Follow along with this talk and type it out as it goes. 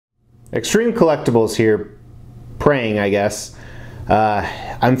Extreme Collectibles here, praying, I guess.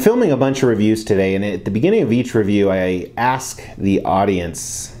 I'm filming a bunch of reviews today, and at the beginning of each review, I ask the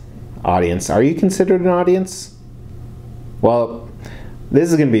audience, are you considered an audience? Well, this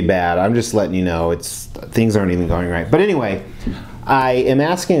is going to be bad. I'm just letting you know. Things aren't even going right. But anyway, I am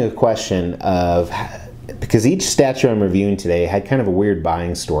asking a question of, because each statue I'm reviewing today had kind of a weird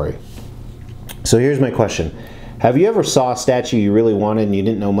buying story. So here's my question. Have you ever saw a statue you really wanted and you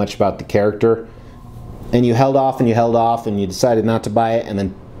didn't know much about the character, and you held off and you held off and you decided not to buy it, and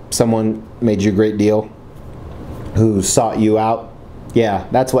then someone made you a great deal who sought you out? Yeah,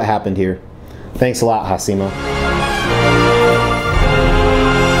 that's what happened here. Thanks a lot, Hasima.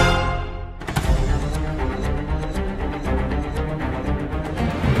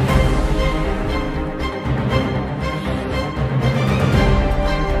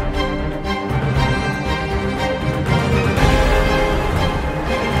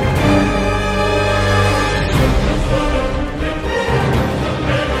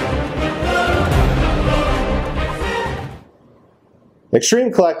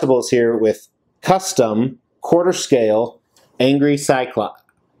 Extreme Collectibles here with custom quarter scale Angry Cyclops.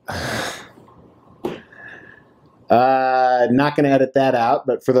 Not going to edit that out,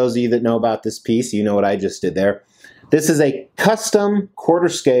 but for those of you that know about this piece, you know what I just did there. This is a custom quarter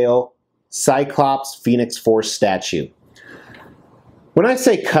scale Cyclops Phoenix Force statue. When I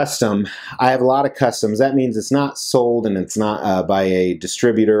say custom, I have a lot of customs. That means it's not sold and it's not by a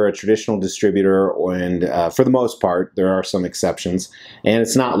distributor, a traditional distributor, and for the most part, there are some exceptions, and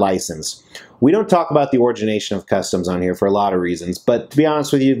it's not licensed. We don't talk about the origination of customs on here for a lot of reasons, but to be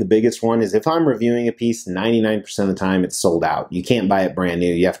honest with you, the biggest one is if I'm reviewing a piece, 99% of the time it's sold out. You can't buy it brand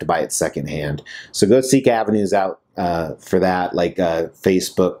new, you have to buy it secondhand. So go seek avenues out for that, like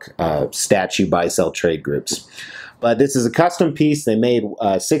Facebook statue buy sell trade groups. But this is a custom piece. They made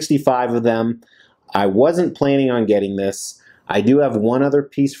 65 of them. I wasn't planning on getting this. I do have one other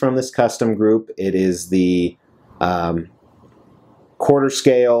piece from this custom group. It is the quarter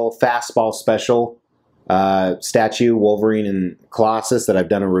scale fastball special statue, Wolverine and Colossus, that I've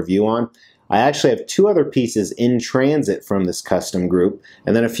done a review on. I actually have two other pieces in transit from this custom group,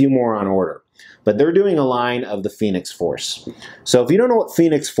 and then a few more on order. But they're doing a line of the Phoenix Force. So if you don't know what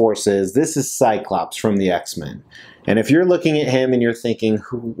Phoenix Force is, this is Cyclops from the X-Men. And if you're looking at him and you're thinking,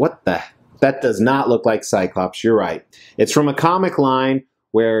 what the, that does not look like Cyclops, you're right. It's from a comic line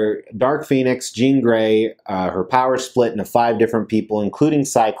where Dark Phoenix, Jean Grey, her power split into 5 different people, including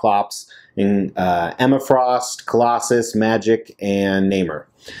Cyclops, and Emma Frost, Colossus, Magic, and Namor.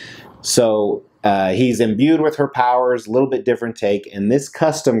 So he's imbued with her powers, a little bit different take, and this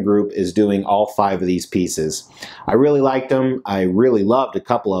custom group is doing all 5 of these pieces. I really liked them. I really loved a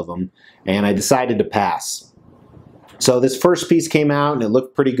couple of them, and I decided to pass. So this first piece came out, and it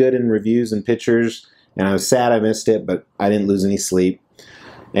looked pretty good in reviews and pictures, and I was sad I missed it, but I didn't lose any sleep.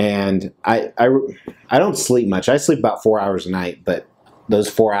 And I don't sleep much. I sleep about 4 hours a night, but those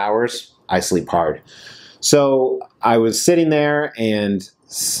 4 hours, I sleep hard. So I was sitting there, and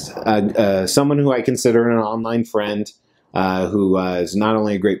someone who I consider an online friend, who is not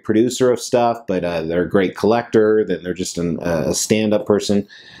only a great producer of stuff, but they're a great collector, that they're just a stand-up person,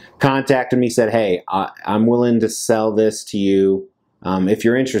 contacted me, said, hey, I'm willing to sell this to you if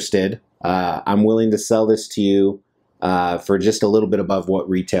you're interested. I'm willing to sell this to you for just a little bit above what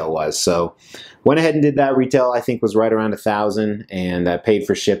retail was. So went ahead and did that. Retail, I think, was right around $1,000, and I paid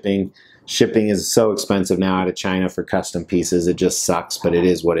for shipping. Shipping is so expensive now out of China for custom pieces. It just sucks, but it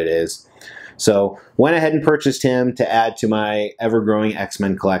is what it is. So went ahead and purchased him to add to my ever-growing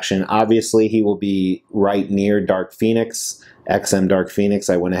X-Men collection. Obviously, he will be right near Dark Phoenix, XM Dark Phoenix.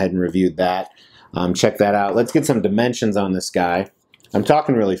 I went ahead and reviewed that. Check that out. Let's get some dimensions on this guy. I'm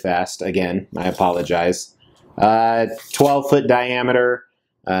talking really fast. Again, I apologize. 12-foot diameter.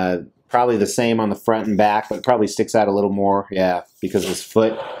 Probably the same on the front and back, but probably sticks out a little more. Yeah, because his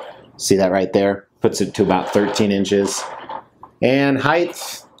foot. See that right there? Puts it to about 13 inches. And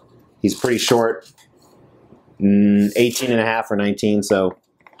height, he's pretty short. 18 and a half or 19, so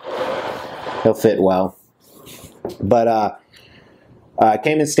he'll fit well. But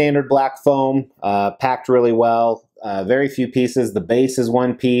came in standard black foam, packed really well. Very few pieces. The base is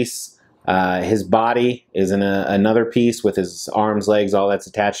one piece. His body is in another piece with his arms, legs, all that's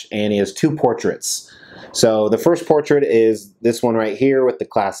attached. And he has 2 portraits. So the first portrait is this one right here with the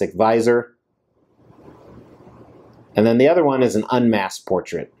classic visor. And then the other one is an unmasked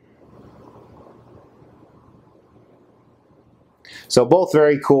portrait. So both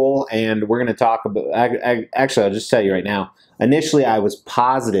very cool, and we're going to talk about, actually I'll just tell you right now, initially I was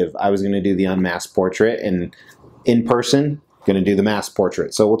positive I was going to do the unmasked portrait and in person, going to do the mass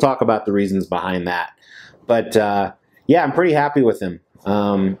portrait. So we'll talk about the reasons behind that. But yeah, I'm pretty happy with him.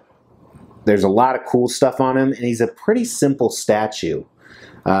 There's a lot of cool stuff on him, and he's a pretty simple statue.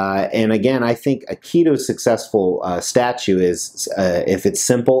 And again, I think a key to a successful statue is if it's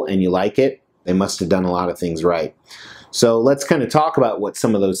simple and you like it, they must have done a lot of things right. So let's kind of talk about what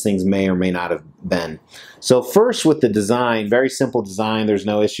some of those things may or may not have been. So first with the design, very simple design. There's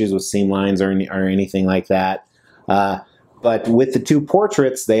no issues with seam lines or anything like that. But with the two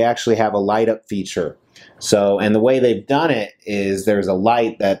portraits, they actually have a light up feature. So, and the way they've done it is there's a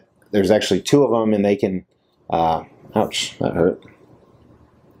light that, there's actually two of them, and they can, ouch, that hurt.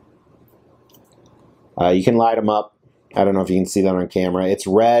 You can light them up. I don't know if you can see that on camera. It's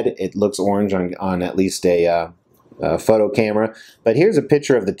red. It looks orange on at least a photo camera. But here's a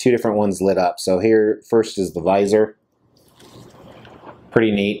picture of the two different ones lit up. So here, first is the visor.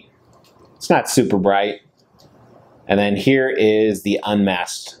 Pretty neat. It's not super bright. And then here is the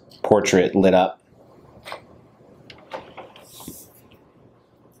unmasked portrait lit up.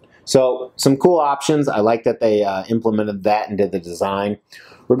 So some cool options. I like that they implemented that into the design.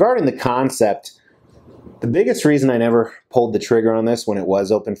 Regarding the concept, the biggest reason I never pulled the trigger on this when it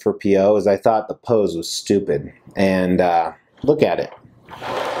was open for PO is I thought the pose was stupid. And look at it.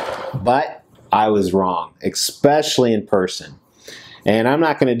 But I was wrong, especially in person. And I'm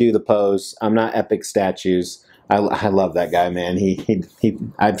not going to do the pose. I'm not Epic Statues. I love that guy, man.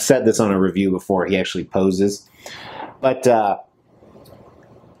 I've said this on a review before. He actually poses. But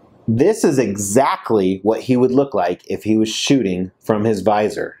this is exactly what he would look like if he was shooting from his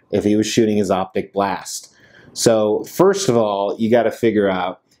visor, if he was shooting his optic blast. So first of all, you got to figure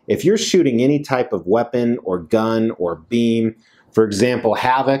out if you're shooting any type of weapon or gun or beam. For example,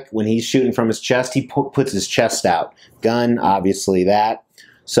 Havoc, when he's shooting from his chest, he puts his chest out. Gun, obviously that.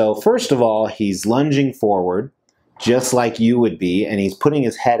 So first of all, he's lunging forward, just like you would be, and he's putting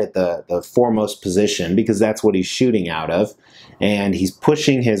his head at the foremost position because that's what he's shooting out of. And he's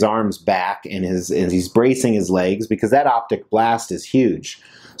pushing his arms back and he's bracing his legs because that optic blast is huge.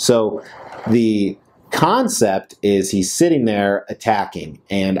 So the concept is he's sitting there attacking,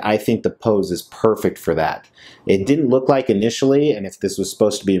 and I think the pose is perfect for that. It didn't look like initially, and if this was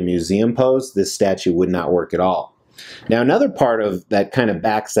supposed to be a museum pose, this statue would not work at all. Now another part of that kind of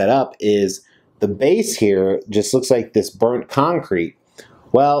backs that up is the base here just looks like this burnt concrete.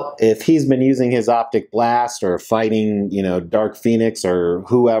 Well, if he's been using his optic blast or fighting, you know, Dark Phoenix or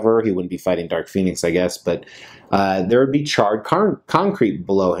whoever, he wouldn't be fighting Dark Phoenix, I guess, but there would be charred concrete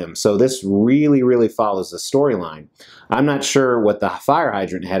below him. So this really, really follows the storyline. I'm not sure what the fire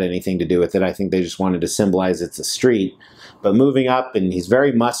hydrant had anything to do with it. I think they just wanted to symbolize it's a street. But moving up, and he's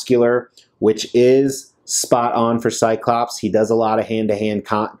very muscular, which is spot on for Cyclops. He does a lot of hand-to-hand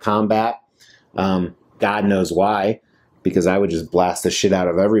combat. God knows why, because I would just blast the shit out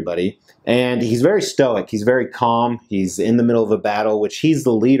of everybody. And he's very stoic. He's very calm. He's in the middle of a battle, which he's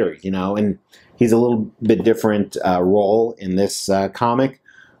the leader, you know, and he's a little bit different role in this comic.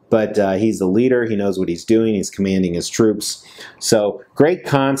 But he's the leader. He knows what he's doing. He's commanding his troops. So great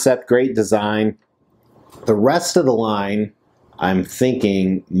concept, great design. The rest of the line, I'm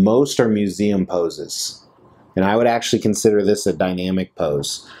thinking most are museum poses. And I would actually consider this a dynamic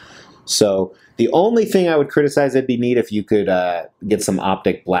pose. So the only thing I would criticize, it'd be neat if you could get some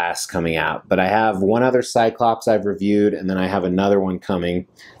optic blasts coming out. But I have one other Cyclops I've reviewed, and then I have another one coming.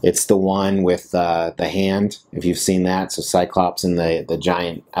 It's the one with the hand, if you've seen that. So Cyclops and the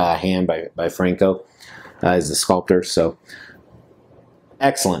giant hand by Franco is the sculptor. So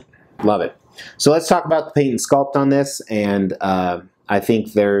excellent. Love it. So let's talk about the paint and sculpt on this. And I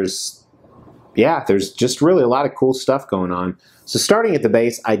think there's just really a lot of cool stuff going on. So starting at the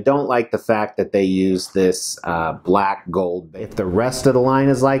base, I don't like the fact that they use this black gold. If the rest of the line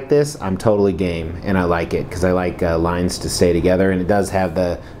is like this, I'm totally game, and I like it because I like lines to stay together, and it does have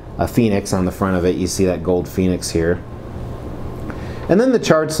a phoenix on the front of it. You see that gold phoenix here. And then the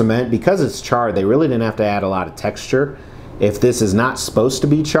charred cement, because it's charred, they really didn't have to add a lot of texture. If this is not supposed to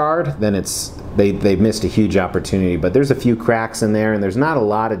be charred, then they've missed a huge opportunity. But there's a few cracks in there, and there's not a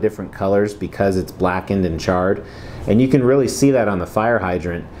lot of different colors because it's blackened and charred. And you can really see that on the fire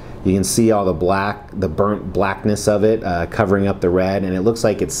hydrant. You can see all the burnt blackness of it covering up the red, and it looks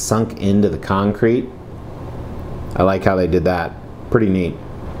like it's sunk into the concrete. I like how they did that. Pretty neat.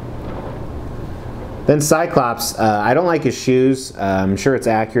 Then Cyclops, I don't like his shoes. I'm sure it's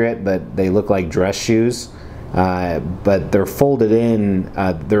accurate, but they look like dress shoes. But they're folded in,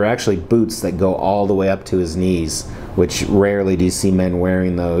 they're actually boots that go all the way up to his knees, which rarely do you see men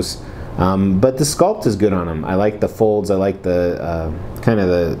wearing those. But the sculpt is good on them. I like the folds, I like the kind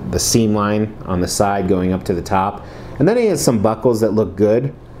of the seam line on the side going up to the top. And then he has some buckles that look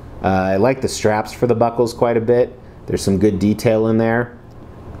good. I like the straps for the buckles quite a bit. There's some good detail in there.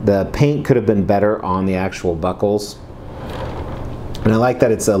 The paint could have been better on the actual buckles. And I like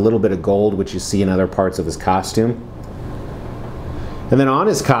that it's a little bit of gold, which you see in other parts of his costume. And then on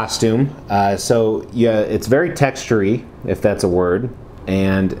his costume, so yeah, it's very textury, if that's a word,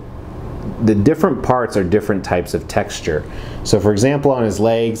 and the different parts are different types of texture. So for example, on his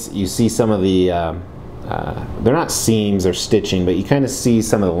legs, you see some of the, they're not seams or stitching, but you kind of see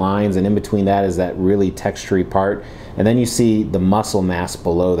some of the lines, and in between that is that really textury part. And then you see the muscle mass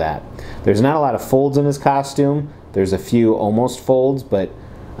below that. There's not a lot of folds in his costume. There's a few almost folds, but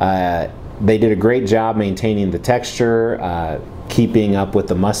they did a great job maintaining the texture, keeping up with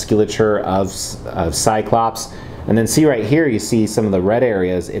the musculature of Cyclops. And then see right here, you see some of the red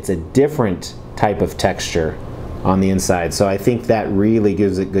areas. It's a different type of texture on the inside. So I think that really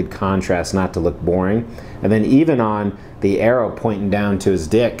gives it good contrast, not to look boring. And then even on the arrow pointing down to his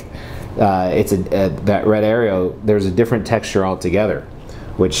dick, that red arrow, there's a different texture altogether,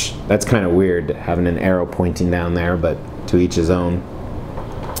 which that's kind of weird having an arrow pointing down there, but to each his own.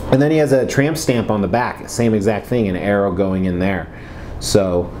 And then he has a tramp stamp on the back, same exact thing, an arrow going in there.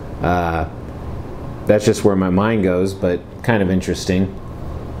 So that's just where my mind goes, but kind of interesting.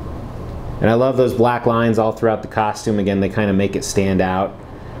 And I love those black lines all throughout the costume. Again, they kind of make it stand out.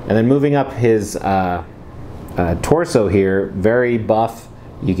 And then moving up his torso here, very buff.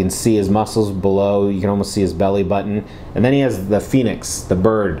 You can see his muscles below. You can almost see his belly button. And then he has the phoenix, the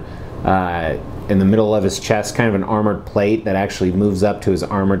bird, in the middle of his chest, kind of an armored plate that actually moves up to his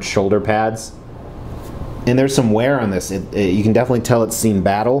armored shoulder pads. And there's some wear on this. You can definitely tell it's seen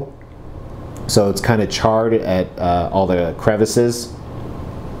battle. So it's kind of charred at all the crevices.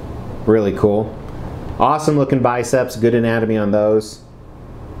 Really cool. Awesome looking biceps, good anatomy on those.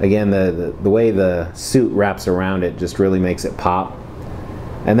 Again, the way the suit wraps around it just really makes it pop.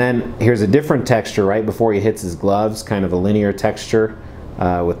 And then here's a different texture right before he hits his gloves, kind of a linear texture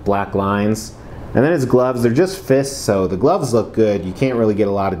with black lines. And then his gloves, they're just fists, so the gloves look good. You can't really get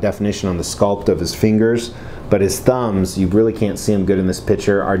a lot of definition on the sculpt of his fingers, but his thumbs, you really can't see them good in this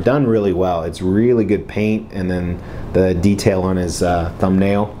picture, are done really well. It's really good paint, and then the detail on his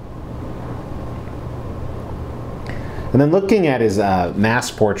thumbnail. And then looking at his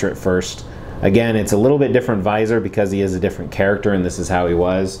mask portrait first, again, it's a little bit different visor because he is a different character, and this is how he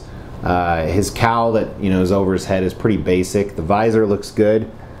was. His cowl that is over his head is pretty basic. The visor looks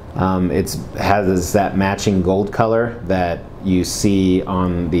good. It has that matching gold color that you see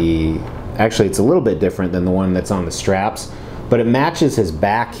on the, actually it's a little bit different than the one that's on the straps, but it matches his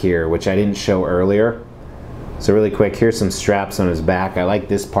back here, which I didn't show earlier. So really quick, here's some straps on his back. I like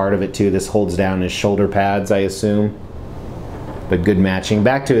this part of it too. This holds down his shoulder pads, I assume, but good matching.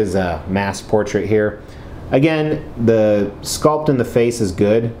 Back to his mask portrait here. Again, the sculpt in the face is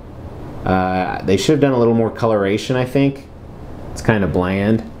good. They should have done a little more coloration, I think. It's kind of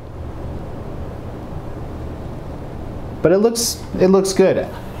bland. But it looks good.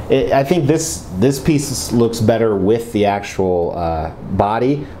 I think this piece looks better with the actual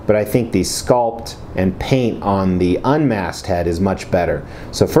body, but I think the sculpt and paint on the unmasked head is much better.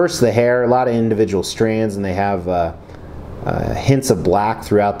 So first the hair, a lot of individual strands, and they have hints of black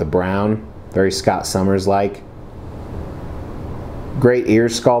throughout the brown, very Scott Summers-like. Great ear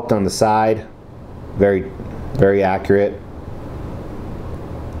sculpt on the side, very, very accurate.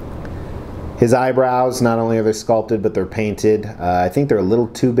 His eyebrows, not only are they sculpted, but they're painted. I think they're a little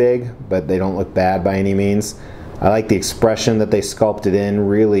too big, but they don't look bad by any means. I like the expression that they sculpted in,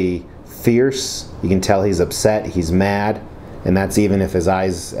 really fierce. You can tell he's upset, he's mad, and that's even if his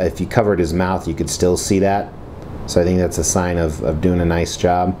eyes, if you covered his mouth, you could still see that. So I think that's a sign of doing a nice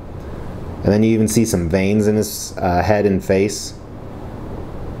job. And then you even see some veins in his head and face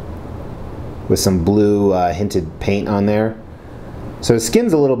with some blue hinted paint on there. So his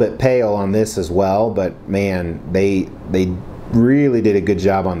skin's a little bit pale on this as well, but man, they really did a good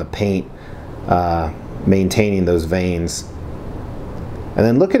job on the paint, maintaining those veins. And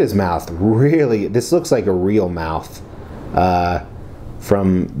then look at his mouth. Really, this looks like a real mouth.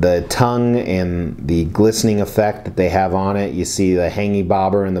 From the tongue and the glistening effect that they have on it, you see the hangy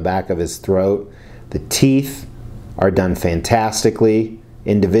bobber in the back of his throat. The teeth are done fantastically.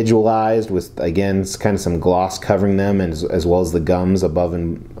 Individualized with, again, kind of some gloss covering them, and as well as the gums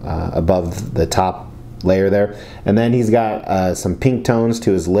above the top layer there. And then he's got some pink tones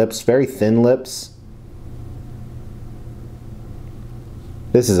to his lips, very thin lips.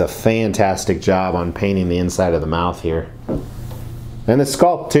 This is a fantastic job on painting the inside of the mouth here. And the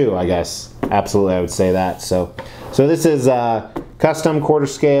sculpt too, I guess. Absolutely, I would say that. So this is custom quarter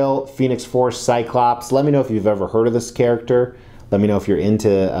scale Phoenix Force Cyclops. Let me know if you've ever heard of this character. Let me know if you're into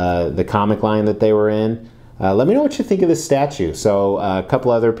the comic line that they were in. Let me know what you think of this statue. So a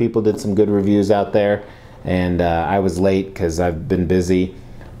couple other people did some good reviews out there, and I was late because I've been busy.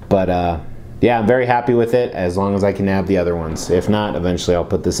 But yeah, I'm very happy with it as long as I can nab the other ones. If not, eventually I'll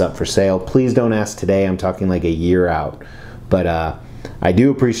put this up for sale. Please don't ask today. I'm talking like a year out. But I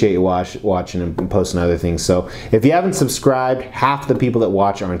do appreciate you watching and posting other things. So if you haven't subscribed, half the people that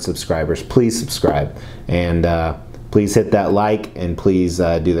watch aren't subscribers. Please subscribe. And please hit that like, and please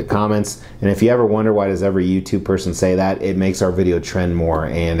do the comments. And if you ever wonder why does every YouTube person say that, it makes our video trend more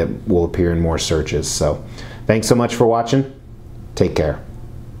and it will appear in more searches. So thanks so much for watching. Take care.